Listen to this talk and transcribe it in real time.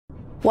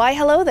Why,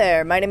 hello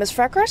there. My name is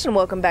Freckruss, and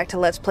welcome back to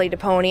Let's Play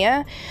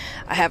Deponia.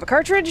 I have a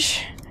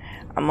cartridge.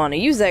 I'm gonna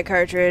use that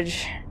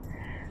cartridge.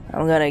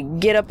 I'm gonna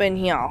get up in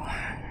here.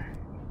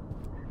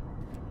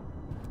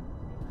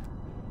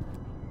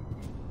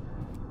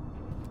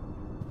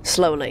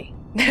 Slowly.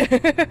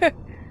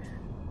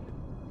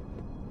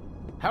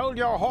 Hold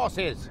your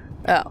horses.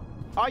 Oh.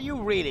 Are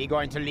you really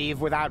going to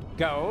leave without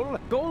Goal?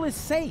 Goal is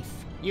safe.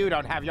 You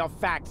don't have your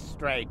facts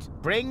straight.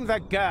 Bring the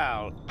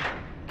girl.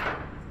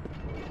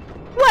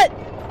 What?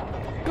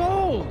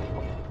 Goal!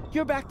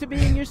 You're back to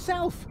being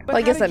yourself. But Well,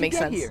 I guess how that did you makes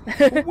get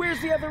sense. here?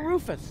 Where's the other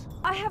Rufus?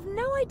 I have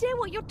no idea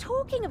what you're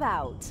talking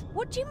about.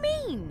 What do you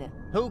mean?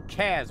 Who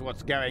cares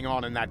what's going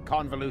on in that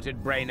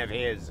convoluted brain of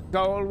his?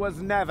 Goal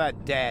was never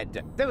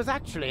dead. There was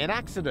actually an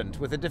accident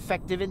with a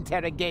defective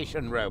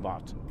interrogation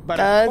robot. But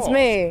of It's course,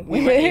 me.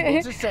 we were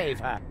able to save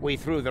her. We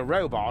threw the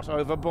robot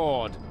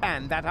overboard.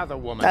 And that other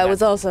woman. That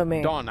was also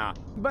me. Donna.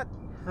 But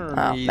Oh,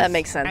 that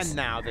makes sense. And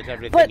now that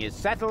everything But is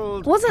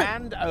settled, wasn't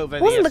hand over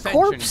the the ascension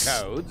corpse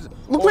codes,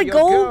 look or like your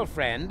gold?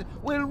 girlfriend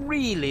will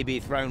really be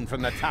thrown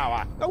from the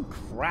tower. Oh,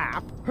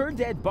 crap. Her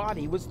dead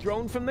body was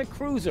thrown from the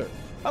cruiser,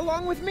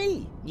 along with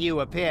me.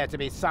 You appear to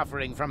be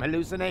suffering from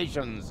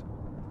hallucinations.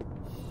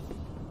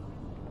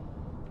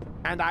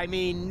 And I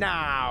mean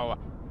now.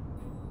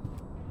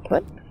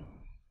 What?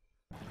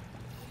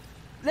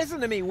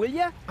 Listen to me, will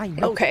ya? I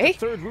know Okay. that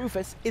the third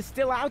Rufus is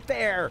still out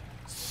there.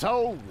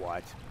 So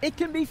what? It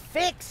can be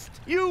fixed.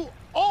 You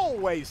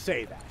always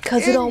say that.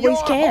 'Cause it always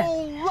In can. your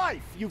whole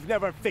life, you've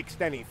never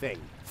fixed anything.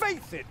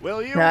 Face it,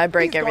 will you? No, I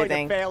break He's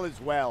everything. going to fail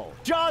as well,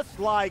 just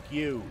like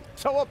you.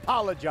 So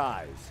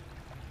apologize,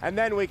 and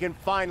then we can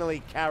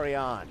finally carry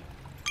on.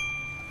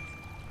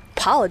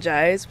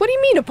 Apologize? What do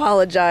you mean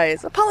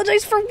apologize?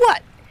 Apologize for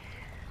what?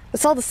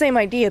 It's all the same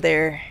idea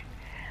there.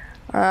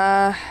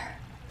 I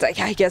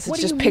guess What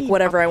it's do just you pick mean,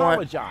 whatever I want.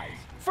 apologize?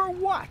 For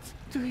what?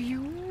 Do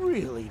you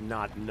really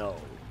not know?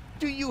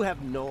 Do you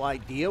have no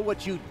idea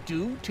what you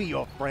do to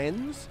your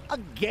friends?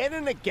 Again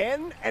and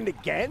again and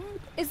again?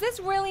 Is this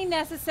really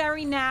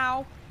necessary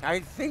now? I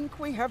think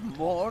we have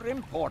more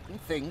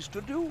important things to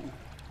do.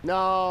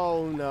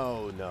 No.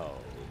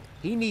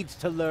 He needs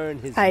to learn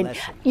his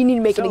lesson. You need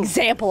to make an So,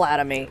 example out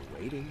of me.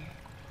 we're waiting.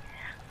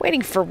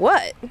 Waiting for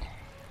what?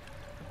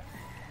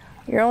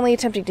 You're only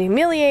attempting to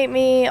humiliate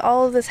me.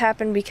 All of this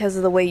happened because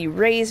of the way you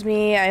raised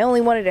me. I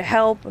only wanted to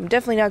help. I'm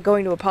definitely not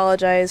going to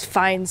apologize.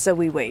 Fine, so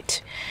we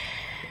wait.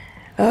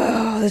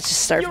 Oh, let's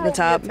just start from the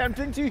top. You're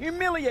attempting to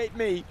humiliate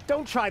me.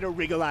 Don't try to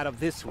wriggle out of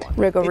this one.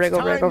 Wriggle, it's wriggle,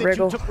 time wriggle, that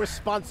wriggle. You took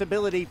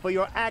responsibility for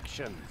your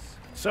actions.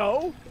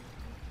 So,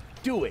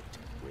 do it.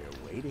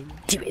 We're waiting.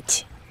 Do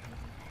it.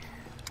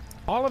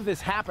 All of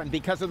this happened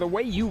because of the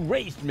way you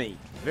raised me.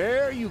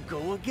 There you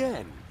go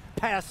again,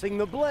 passing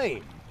the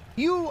blame.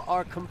 You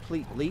are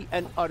completely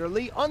and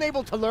utterly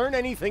unable to learn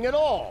anything at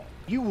all.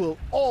 You will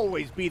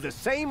always be the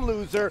same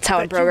loser That's how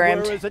I'm that you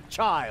programmed. were as a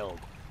child.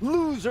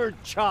 Loser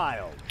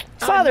child.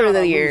 Father I'm of not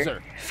the a year.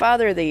 loser.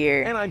 Father of the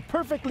year. And I'm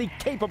perfectly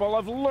capable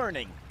of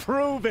learning.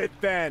 Prove it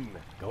then.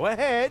 Go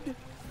ahead.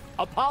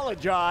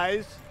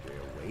 Apologize.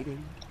 We're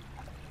waiting.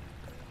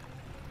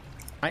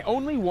 I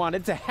only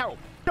wanted to help.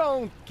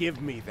 Don't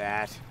give me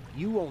that.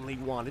 You only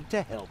wanted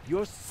to help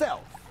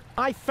yourself.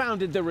 I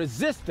founded the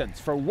Resistance,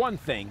 for one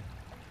thing.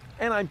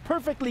 And I'm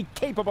perfectly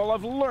capable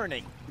of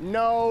learning.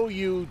 No,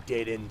 you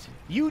didn't.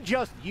 You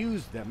just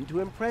used them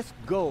to impress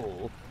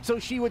Goal so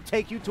she would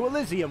take you to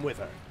Elysium with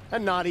her.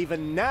 And not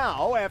even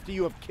now, after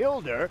you have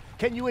killed her,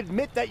 can you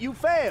admit that you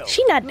failed.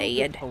 She not Will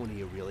dead.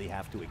 Deponia really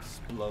have to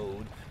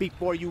explode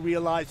before you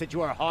realize that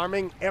you are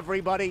harming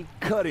everybody?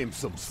 Cut him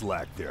some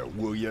slack there,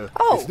 will ya?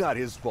 Oh. It's not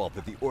his fault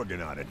that the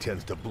Orgonaut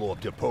intends to blow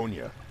up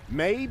Deponia.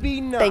 Maybe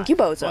not. Thank you,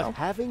 Bozo. But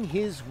having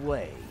his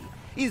way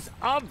is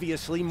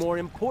obviously more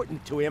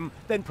important to him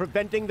than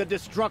preventing the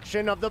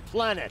destruction of the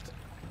planet.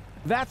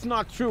 That's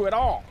not true at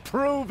all.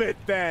 Prove it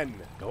then.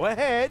 Go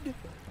ahead.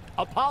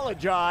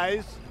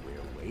 Apologize.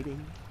 We're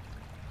waiting.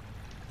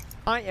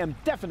 I am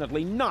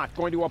definitely not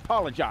going to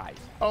apologize.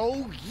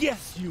 Oh,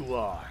 yes, you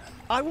are.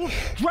 I will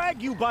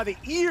drag you by the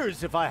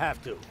ears if I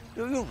have to.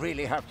 Do you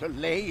really have to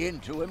lay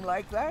into him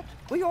like that?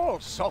 We all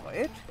saw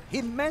it.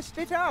 He messed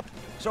it up.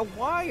 So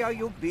why are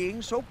you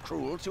being so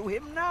cruel to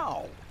him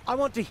now? I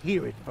want to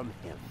hear it from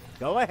him.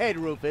 Go ahead,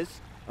 Rufus.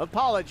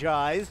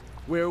 Apologize.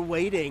 We're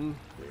waiting.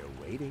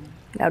 We're waiting.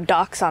 Now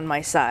Doc's on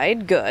my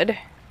side. Good.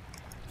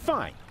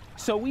 Fine.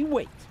 So we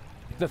wait.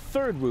 The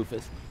third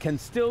Rufus can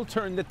still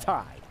turn the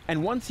tide.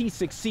 And once he's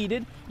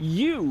succeeded,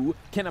 you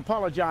can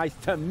apologize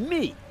to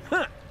me.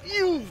 Huh.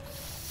 You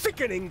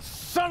sickening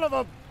son of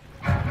a...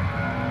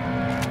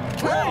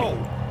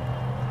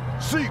 Whoa!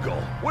 Seagull,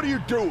 what are you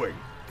doing?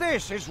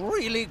 This is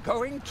really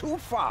going too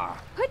far.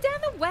 Put down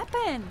the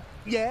weapon.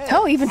 Yeah.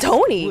 Oh, even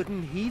Tony.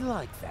 Wouldn't he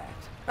like that?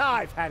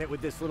 I've had it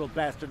with this little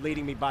bastard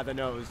leading me by the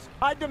nose.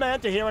 I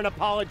demand to hear an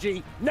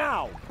apology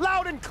now.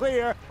 Loud and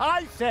clear.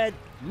 I said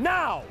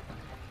now.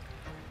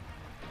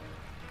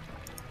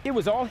 It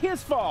was all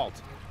his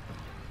fault.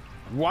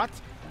 What?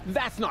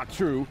 That's not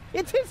true.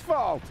 It's his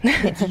fault.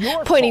 It's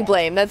your Pointing fault.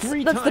 blame. That's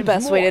Three the times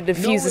best way more. to defuse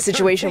No the return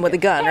situation with a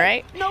ticket. gun, Hey,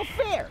 right? No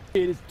fair.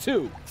 It is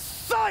 2.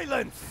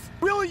 Silence!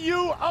 Will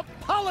you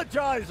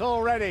apologize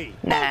already?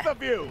 Nah. Both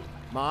of you!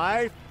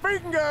 My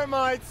finger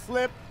might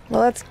slip.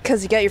 Well, that's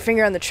because you got your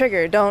finger on the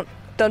trigger. Don't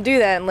do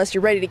that unless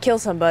you're ready to kill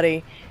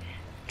somebody.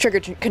 Trigger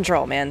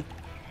control, man.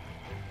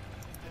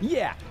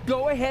 Yeah,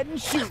 go ahead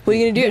and shoot. What are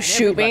you gonna do, Then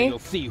shoot me? everybody will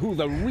see who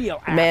the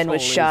real Man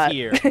was asshole shot.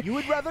 is here. You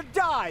would rather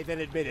die than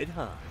admit it,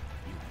 huh?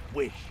 You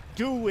wish.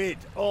 Do it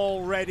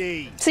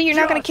already. See, you're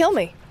not gonna Just kill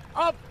me.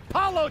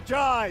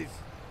 Apologize!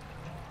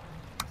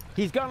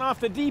 He's gone off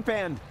the deep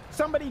end.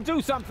 Somebody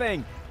do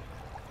something.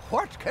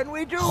 What can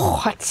we do?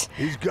 What?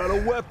 He's got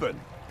a weapon.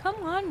 Come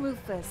on,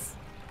 Rufus.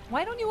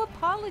 Why don't you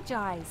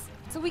apologize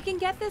so we can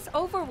get this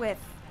over with?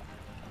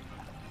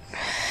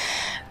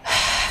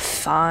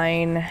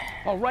 Fine.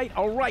 All right,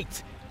 all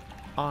right.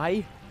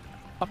 I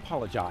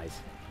apologize.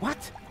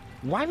 What?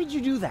 Why would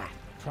you do that?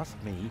 Trust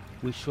me,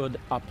 we should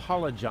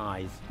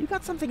apologize. You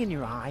got something in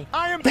your eye?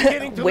 I am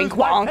beginning to Wink lose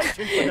my wonk. patience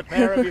with the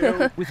pair of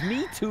you. With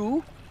me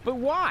too? But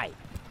why?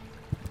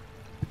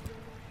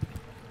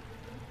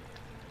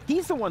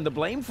 He's the one to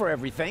blame for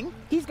everything.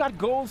 He's got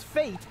Goal's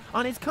fate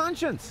on his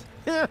conscience.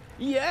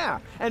 Yeah,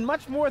 and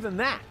much more than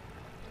that.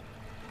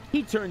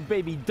 He turned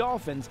baby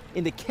dolphins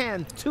into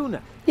canned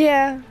tuna.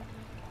 Yeah.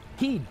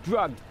 He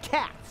drugged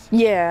cats.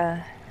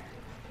 Yeah.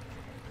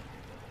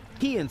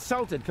 He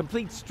insulted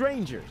complete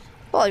strangers.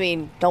 Well, I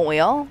mean, don't we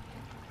all?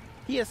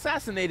 He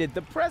assassinated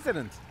the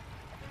president.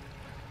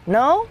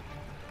 No?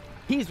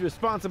 He's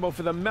responsible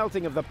for the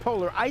melting of the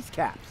polar ice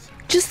caps.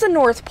 Just the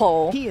North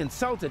Pole. He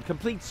insulted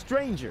complete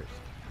strangers.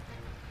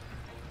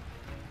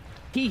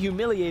 He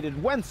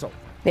humiliated Wenzel.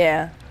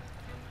 Yeah.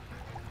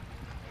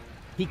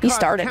 He caused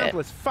started it.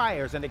 countless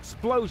fires and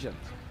explosions.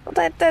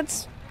 Well,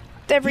 that's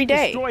every He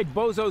day. destroyed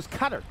Bozo's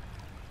cutter.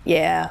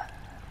 Yeah.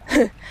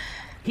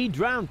 He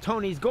drowned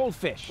Tony's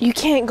goldfish. You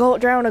can't go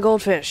drown a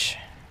goldfish.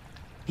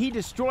 He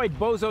destroyed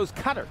Bozo's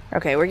cutter.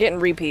 Okay, we're getting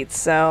repeats,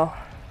 so...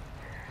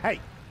 Hey,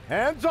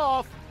 hands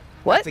off!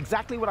 What? That's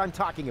exactly what I'm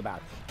talking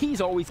about.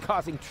 He's always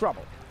causing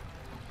trouble.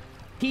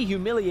 He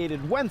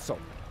humiliated Wenzel.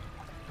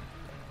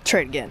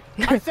 Try it again.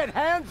 I said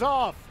hands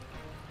off!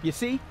 You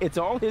see, it's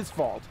all his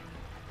fault.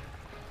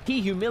 He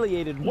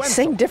humiliated You Wenzel.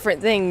 sing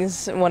different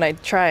things when I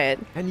try it.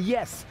 And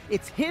yes,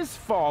 it's his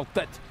fault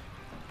that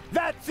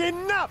That's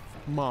enough!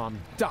 Mom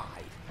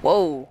died.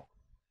 Whoa.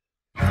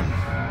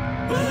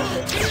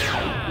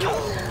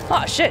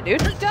 Oh shit, dude.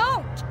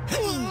 Don't!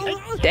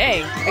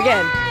 Dang.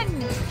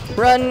 Again.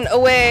 Run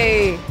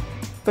away.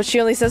 But she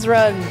only says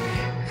run.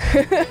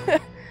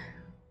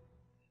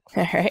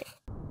 Alright.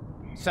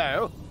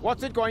 So,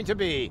 what's it going to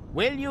be?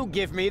 Will you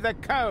give me the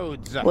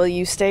codes? Will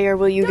you stay or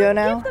will you go Don't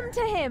now? give them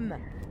to him!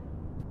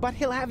 But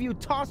he'll have you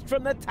tossed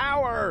from the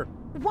tower.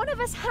 One of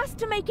us has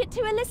to make it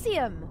to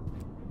Elysium.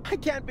 I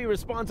can't be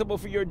responsible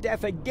for your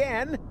death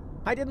again.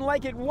 I didn't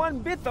like it one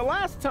bit the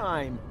last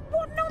time.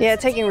 What nonsense Yeah, are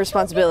taking you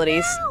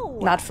responsibilities. talking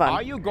now? Not fun.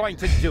 Are you going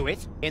to do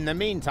it? In the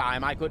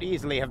meantime, I could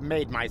easily have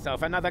made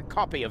myself another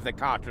copy of the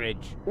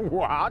cartridge.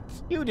 What?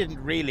 You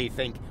didn't really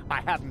think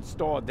I hadn't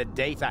stored the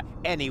data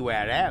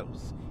anywhere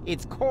else?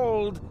 It's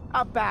called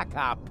a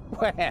backup.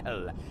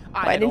 Well,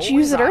 Why didn't you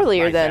use it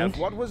earlier, then?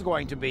 What was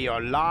going to be your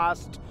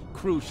last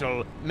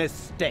crucial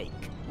mistake,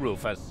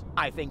 Rufus?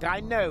 I think I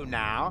know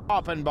now.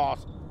 Oppenbot,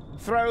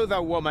 throw the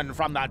woman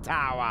from the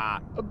tower.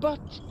 But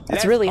That's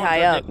less really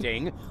high up.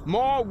 contradicting,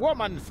 more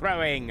woman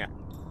throwing.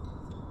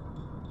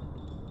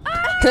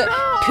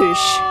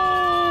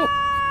 Poosh.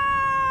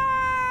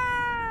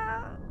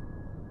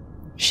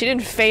 She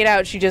didn't fade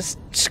out, she just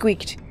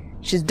squeaked.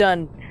 She's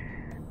done.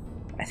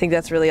 I think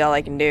that's really all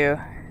I can do.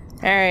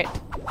 Alright.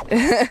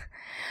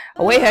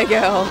 Away I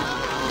go.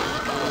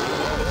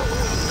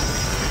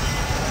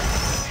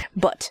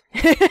 But.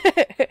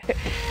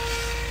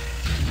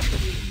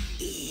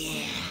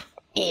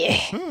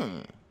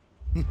 Yeah.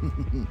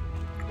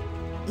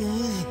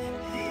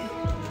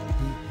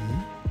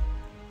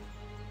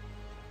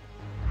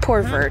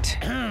 Poor Vert.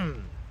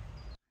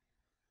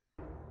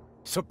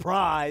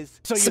 Surprise!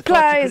 So you thought you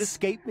Surprise! could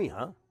escape me,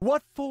 huh?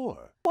 What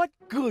for? What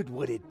good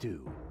would it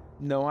do?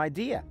 No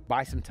idea.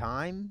 Buy some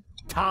time?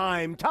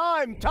 Time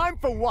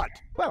for what?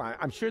 Well,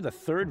 I'm sure the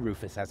third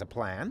Rufus has a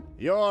plan.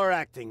 You're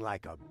acting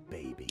like a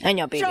baby. I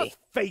know, baby. Just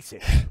face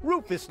it.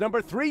 Rufus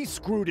number 3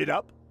 screwed it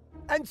up,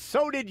 and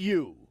so did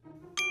you.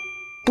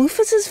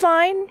 Blufus is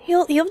fine.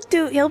 He'll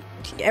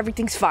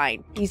everything's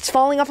fine. He's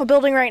falling off a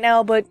building right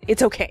now, but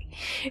it's okay.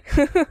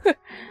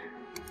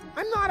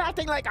 I'm not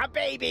acting like a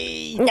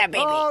baby. Yeah,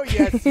 baby. Oh,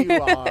 yes, you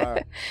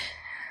are.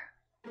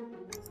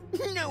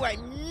 No,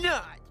 I'm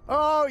not.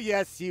 Oh,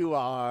 yes, you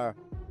are.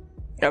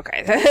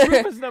 Okay.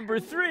 Rufus number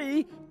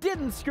 3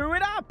 didn't screw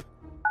it up.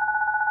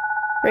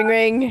 Ring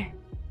ring.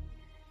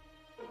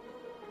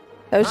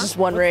 That was just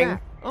one What's ring.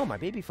 that? Oh, my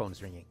baby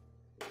phone's ringing.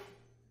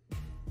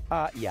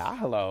 Yeah,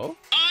 hello?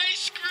 I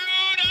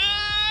screwed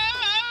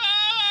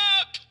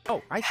up!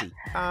 Oh, I see.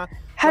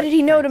 How did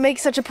he know to make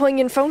such a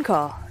poignant phone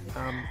call?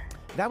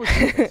 That was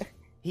Rufus.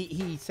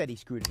 He said he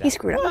screwed it up. He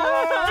screwed up.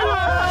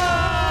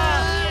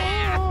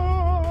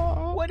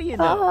 What do you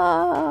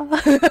know?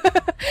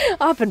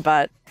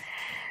 Offenbot.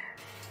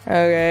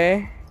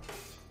 Okay.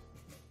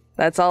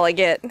 That's all I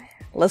get.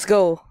 Let's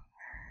go.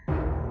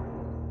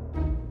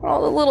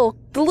 Oh,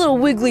 the little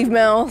wiggly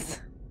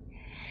mouth.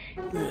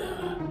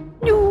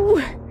 No.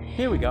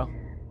 Here we go.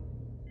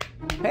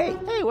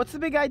 Hey, what's the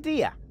big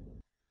idea?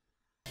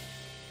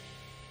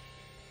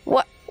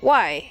 What?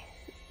 Why?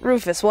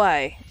 Rufus,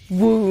 why?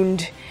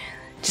 Wound.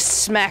 Just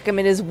smack him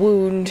in his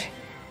wound.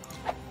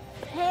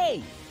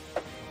 Hey!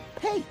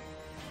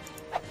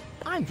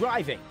 I'm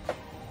driving.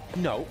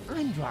 No,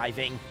 I'm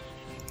driving.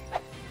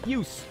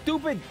 You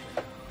stupid...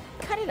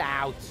 Cut it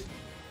out.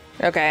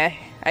 Okay.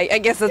 I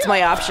guess that's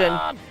my option.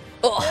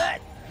 Ugh.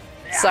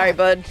 Sorry,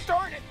 bud.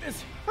 Darn it,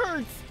 this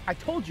hurts. I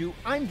told you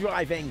I'm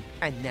driving.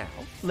 And now,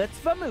 let's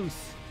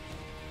vamoose.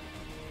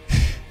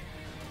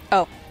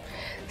 Oh.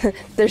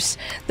 There's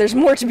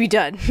more to be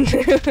done.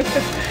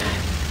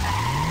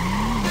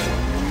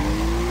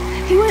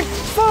 He went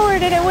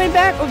forward and it went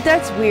back. Oh,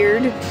 that's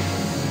weird.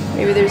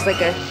 Maybe there's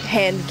like a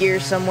hand gear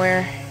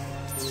somewhere.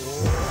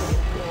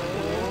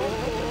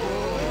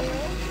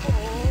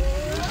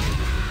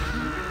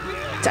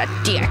 It's a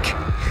dick.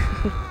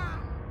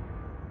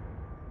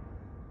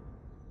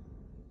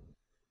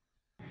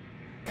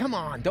 Come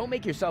on, don't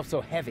make yourself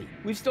so heavy.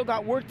 We've still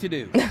got work to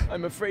do.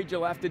 I'm afraid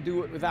you'll have to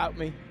do it without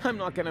me. I'm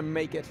not gonna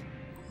make it.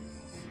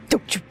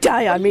 Don't you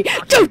die on me!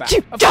 Talking Don't about?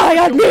 you Of die course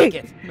on you'll make me!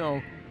 it.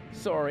 No,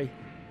 sorry.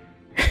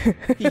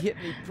 He hit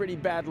me pretty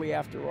badly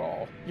after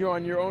all. You're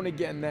on your own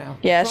again now.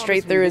 Yeah, Promise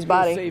straight me through that his you'll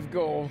body. Save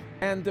Goal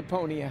and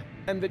Deponia,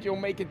 and that you'll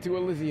make it to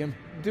Elysium.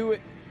 Do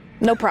it.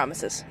 No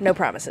promises. No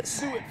promises.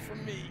 Do it for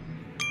me.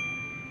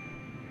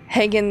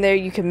 Hang in there,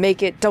 you can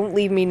make it. Don't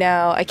leave me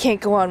now. I can't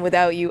go on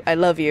without you. I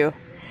love you.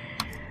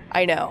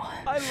 I know.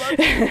 I love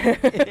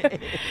you.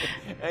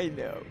 I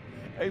know.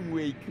 I'm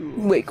way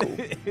cool. Way cool.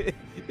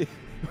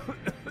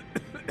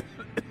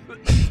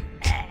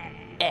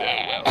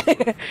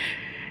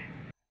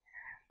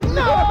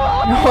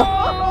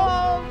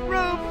 No!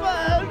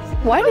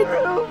 Rufus! Why did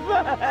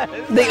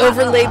Rufus! they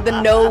overlaid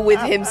the no with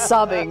him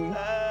sobbing?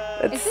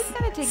 Is this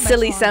gonna take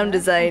silly much sound longer?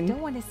 design. I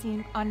don't want to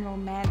seem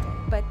unromantic,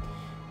 but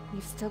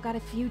you've still got a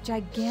few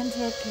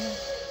gigantic...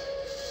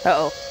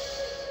 Uh-oh.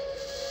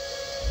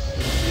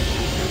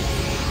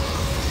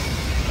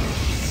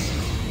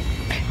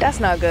 That's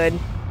not good.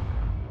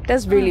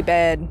 That's really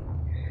bad.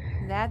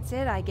 That's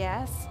it, I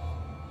guess.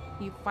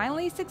 You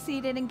finally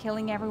succeeded in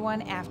killing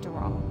everyone after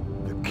all.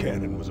 The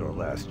cannon was our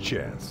last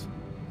chance.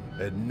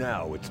 And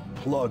now it's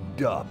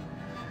plugged up.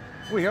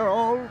 We are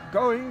all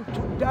going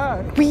to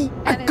die. We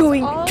are And it's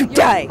going all to your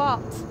die.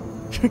 fault.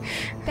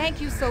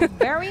 Thank you so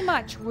very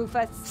much,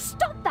 Rufus.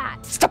 Stop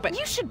that! Stop it.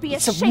 You should be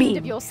It's so ashamed mean.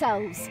 of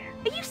yourselves.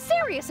 Are you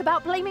serious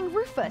about blaming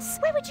Rufus?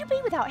 Where would you be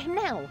without him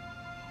now?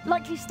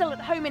 Likely still at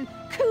home in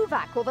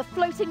Kuvak or the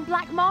floating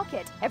black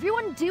market.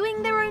 Everyone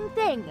doing their own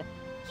thing.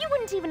 You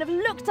wouldn't even have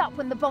looked up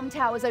when the bomb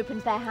towers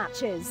opened their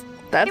hatches.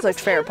 That's a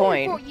fair It was him who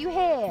point. brought you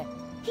here.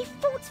 He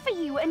fought for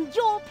you and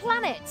your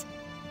planet.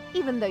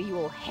 Even though you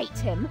all hate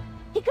him,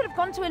 he could have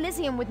gone to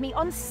Elysium with me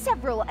on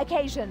several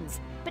occasions.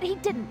 But he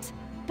didn't,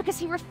 because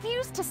he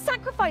refused to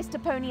sacrifice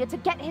Deponia to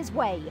get his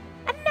way.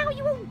 And now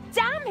you all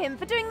damn him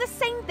for doing the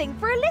same thing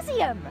for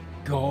Elysium.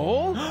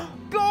 Goal?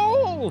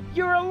 Goal!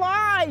 You're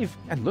alive!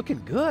 And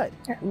looking good.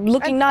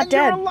 Looking And- not and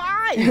dead.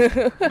 You're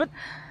alive!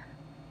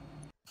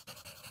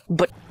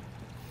 But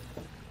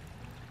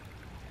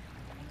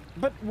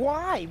But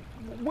why?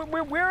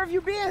 Where have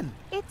you been?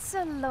 It's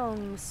a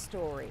long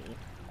story.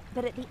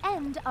 But at the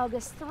end,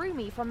 Argus threw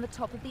me from the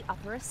top of the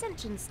upper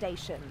ascension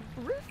station.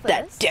 Rufus,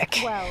 That dick.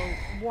 well,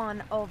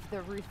 one of the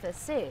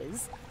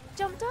Rufuses,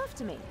 jumped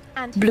after me.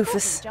 And Blufus. he caught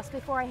me just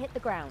before I hit the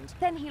ground.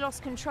 Then he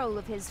lost control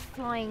of his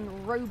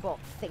flying robot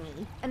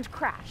thingy and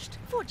crashed.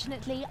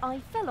 Fortunately, I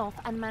fell off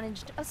and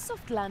managed a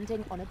soft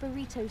landing on a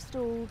burrito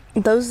stall.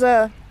 those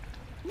Yeah,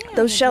 I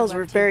think shells it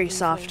were worked very easily.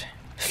 soft,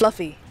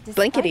 fluffy, Despite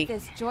blankety.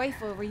 this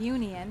joyful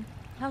reunion,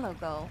 hello,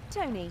 Gull.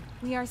 Tony,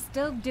 We are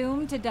still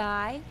doomed to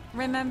die,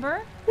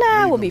 remember?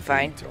 Nah, Leave we'll be them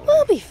fine. Tony.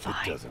 We'll be It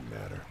fine. doesn't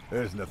matter.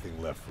 There's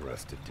nothing left for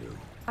us to do.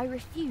 I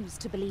refuse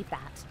to believe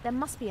that. There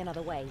must be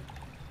another way.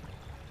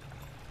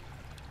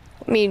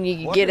 I mean, you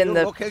could What get are in you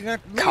the looking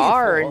at me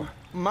car for? and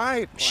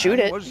My shoot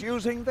plan it. was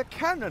using the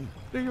cannon.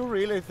 Do you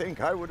really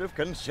think I would have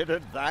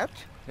considered that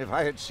if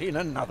I had seen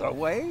another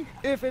way?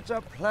 If it's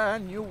a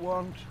plan you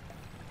want,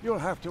 you'll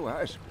have to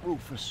ask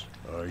Rufus.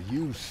 Are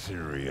you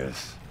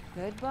serious?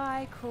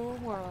 Goodbye, cool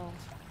world.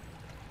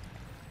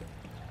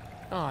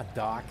 Aw,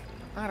 Doc.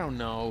 I don't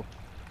know.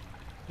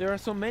 There are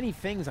so many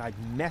things I've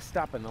messed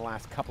up in the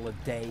last couple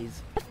of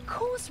days. Of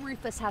course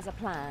Rufus has a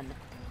plan.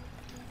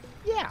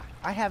 Yeah,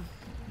 I have...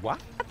 What?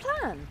 A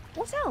plan?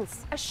 What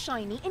else? A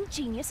shiny,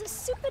 ingenious,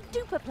 super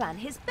duper plan.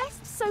 His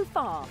best so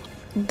far.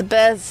 the And it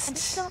best.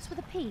 starts with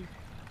a P,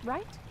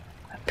 right?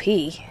 A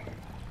P.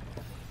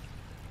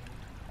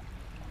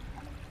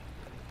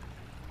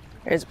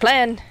 There's a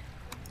plan.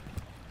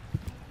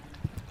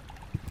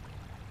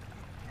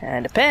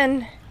 And a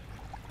pen.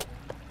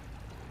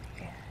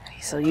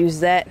 guess I'll use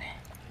that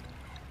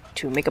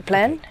to make a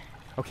plan.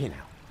 Okay,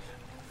 now.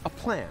 A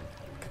plan.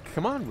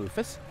 Come on,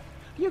 Rufus.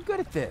 You're good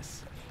at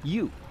this.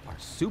 You are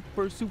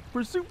super,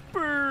 super,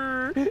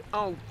 super.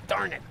 Oh,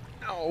 darn it.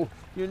 No,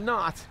 you're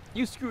not.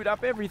 You screwed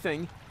up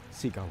everything.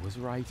 Seagull was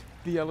right.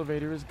 The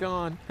elevator is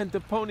gone, and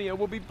Deponia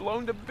will be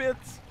blown to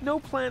bits. No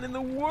plan in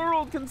the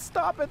world can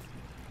stop it.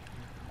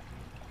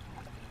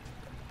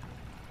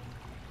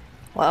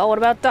 Well, what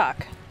about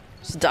Doc?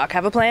 Does Doc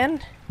have a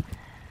plan?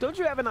 Don't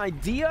you have an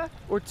idea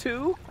or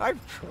two? I've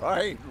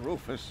tried,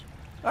 Rufus.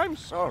 I'm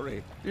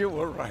sorry. You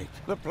were right.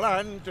 The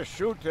plan to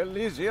shoot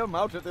Elysium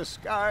out of the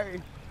sky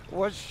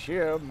was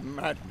sheer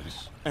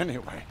madness.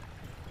 Anyway,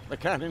 the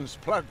cannon's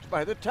plugged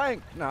by the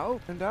tank now,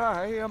 and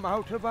I am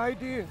out of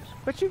ideas.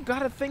 But you've got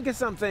to think of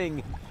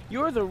something.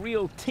 You're the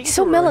real tinkerer. He's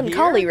so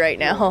melancholy here. right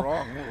now. You're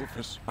wrong,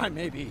 Rufus. I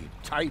may be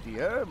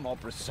tidier, more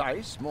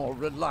precise, more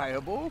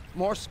reliable,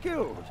 more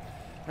skilled,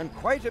 and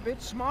quite a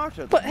bit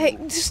smarter But than hey,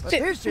 you. just... But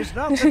this is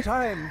not the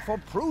time for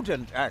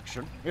prudent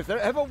action. If there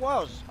ever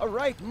was a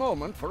right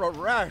moment for a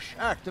rash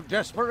act of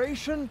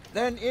desperation,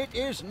 then it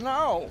is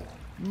now.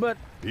 But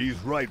He's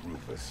right,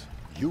 Rufus.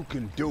 You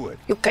can do it.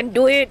 You can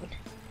do it!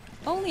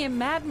 Only a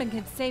madman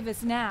can save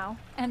us now,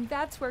 and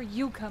that's where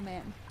you come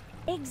in.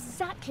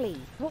 Exactly.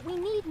 What we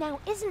need now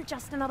isn't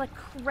just another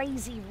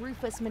crazy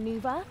Rufus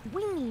maneuver.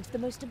 We need the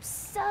most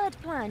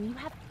absurd plan you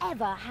have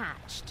ever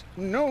hatched.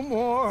 No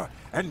more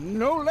and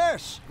no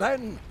less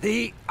than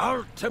the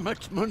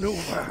ultimate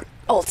maneuver.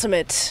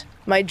 Ultimate.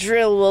 My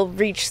drill will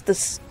reach the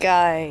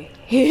sky.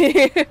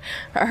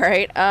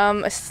 Alright,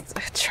 let's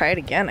try it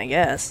again, I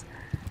guess.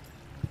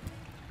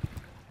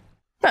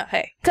 Oh,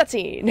 hey,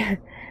 cutscene.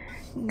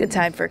 Good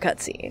time for a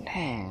cutscene.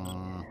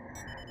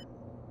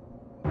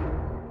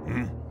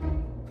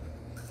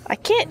 I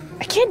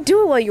can't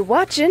do it while you're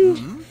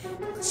watching.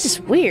 It's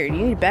just weird.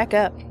 You need to back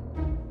up.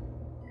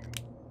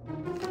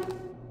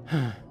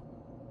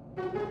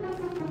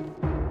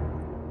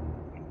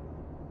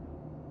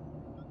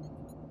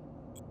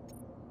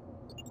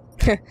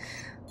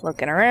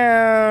 Looking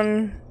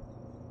around.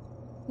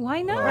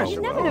 Why not?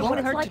 You never know what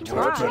it's like to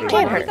try.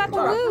 Can't hurt. We got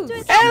to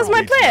lose. That was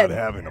my He's not plan.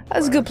 having a That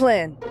was a good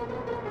plan.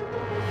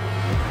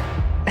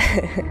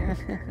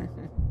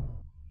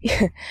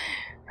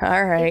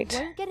 Alright. It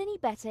won't get any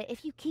better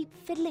if you keep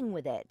fiddling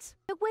with it.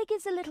 The wig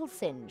is a little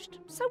singed.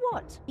 So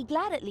what? Be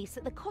glad at least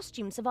that the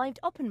costume survived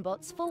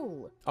Oppenbot's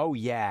fall. oh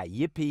yeah,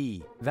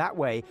 yippee. That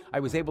way,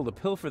 I was able to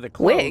pilfer the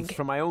clothes Wig?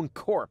 from my own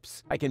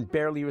corpse. I can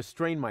barely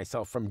restrain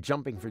myself from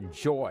jumping for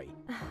joy.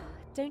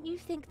 Don't you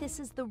think this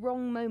is the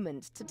wrong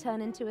moment to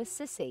turn into a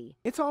sissy?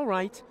 It's all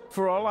right.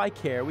 For all I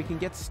care, we can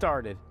get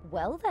started.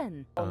 Well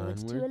then,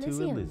 onwards to Onward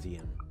Elysium. to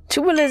Elysium.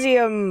 To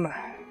Elysium.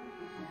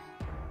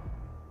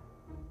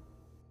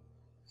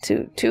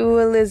 To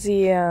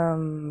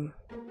Elysium.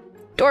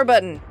 Door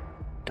button.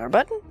 Door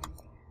button?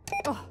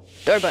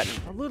 Door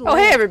button. Oh,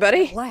 hey,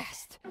 everybody.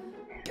 Last.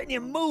 Can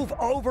you move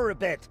over a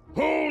bit?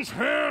 Whose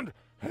hand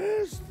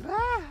is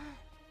that?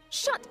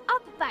 Shut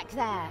up back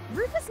there!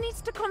 Rufus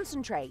needs to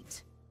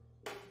concentrate.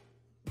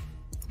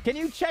 Can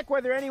you check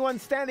whether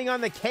anyone's standing on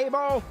the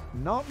cable?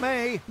 Not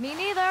me. Me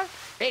neither.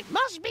 It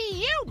must be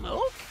you,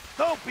 Mook.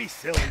 Don't be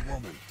silly,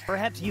 woman.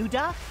 Perhaps you,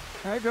 Doc?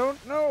 I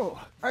don't know.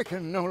 I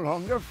can no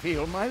longer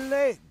feel my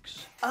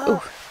legs. I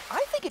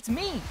think it's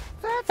me.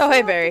 Oh,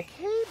 hey, Barry.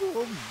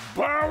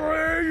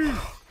 Barry!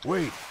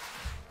 Wait.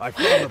 I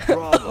found the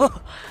problem.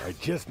 I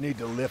just need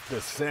to lift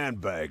this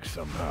sandbag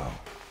somehow.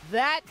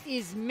 That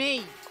is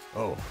me.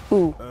 Oh.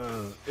 Ooh.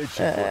 It's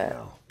your foot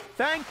now.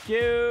 Thank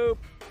you.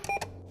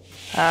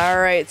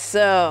 Alright,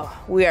 so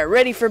we are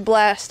ready for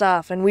blast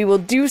off, and we will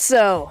do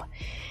so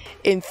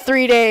in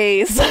 3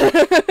 days.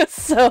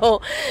 So,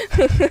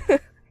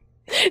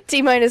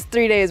 T-minus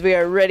 3 days, we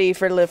are ready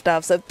for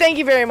liftoff. So thank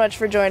you very much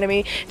for joining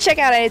me. Check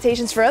out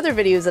annotations for other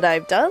videos that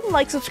I've done.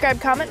 Like,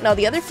 subscribe, comment, and all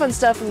the other fun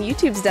stuff from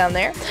YouTube's down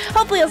there.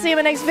 Hopefully I'll see you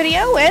in my next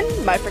video,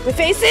 and my prickly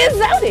face is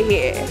out of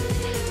here.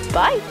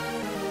 Bye.